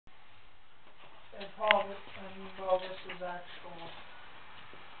Well, this is actual.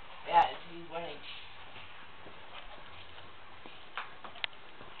 Yeah, he's winning.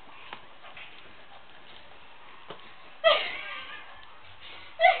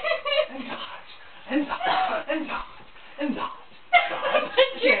 And dodge. And dodge. And dodge. And dodge. Dodge.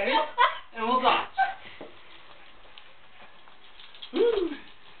 Okay. And we'll dodge. Woo!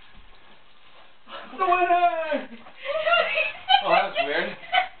 The winner! Oh, that was weird.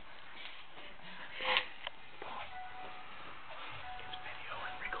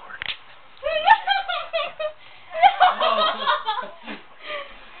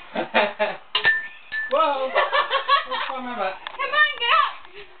 Whoa! What's on my butt? Come on, get up!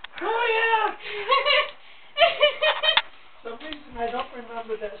 Oh, yeah! For some reason, I don't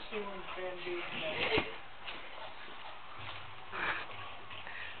remember that ceiling fan being there.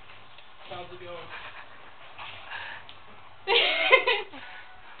 How's it going?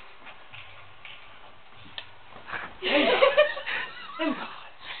 And dodge.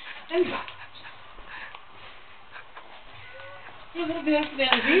 And dodge. You're gonna dance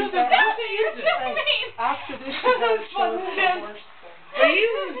down. You after this, you gotta show us the worst thing. Are you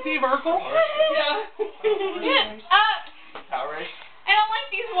using Steve Urkel? Yeah. Get up! Power race? I don't like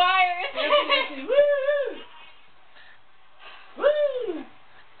these wires. Woo! Woo!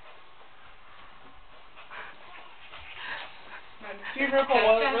 Steve Urkel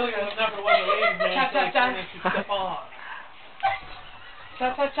really was never one of the ladies, man. Cha-cha-cha.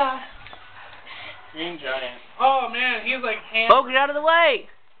 Cha-cha-cha. Green Giant. Oh, man, he's like Oh, get out of the way!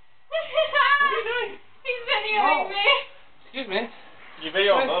 What are you doing? He's videoing me. Excuse me. You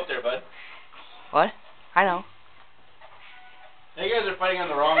video them both there, bud. What? I know. You guys are fighting on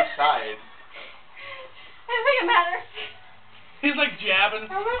the wrong side. I don't think it matters. He's like jabbing.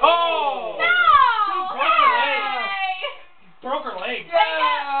 Oh! No! Broke her leg. Hey! Broke her leg.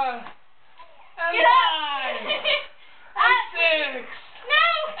 Yeah! Get up! And six. No!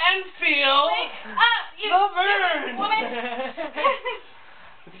 And feel Wake up! You the burn. woman!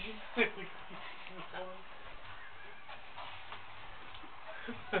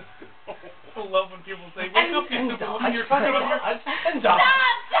 I love when people say, wake up, you stupid woman, you're And dodge. Stop!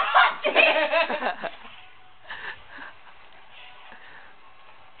 Stop!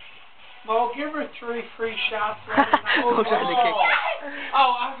 Well, give her 3 free shots. Right now. I'm trying to kick.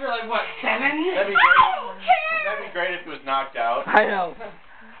 Oh, after like what, 7? That'd be great. That'd be great if it was knocked out. I know.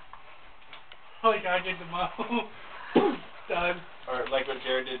 Oh, I kicked him out. Done. Or like what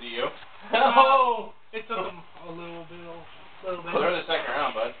Jared did to you. Oh! It took him a little bit. Well, they're in the second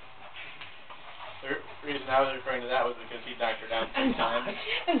round, bud. The reason I was referring to that was because he knocked her down 3 times.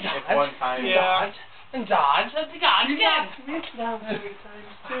 And dodge. If one time. Yeah. And dodge. That's a god. You Yeah. knocked me down 3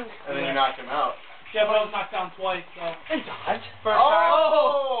 times, too. And then you knocked him out. Yeah, but I was knocked down twice, so. And dodge. First time.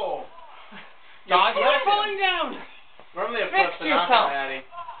 Oh! Dodge. You You're flipped falling it. down. Normally a Fix flip's the knockout, yourself. Hattie.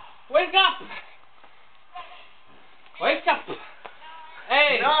 Wake up. Wake up.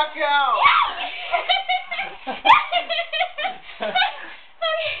 Hey. Knockout!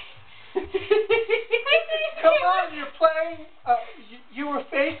 Come on, you're playing. You were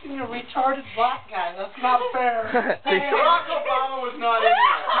facing a retarded black guy. That's not fair. Barack Obama was not in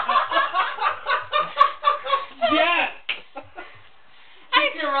there. Yes.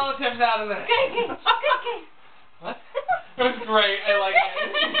 Keep your relatives out of this. Good game. Good game. What? It was great. I like it.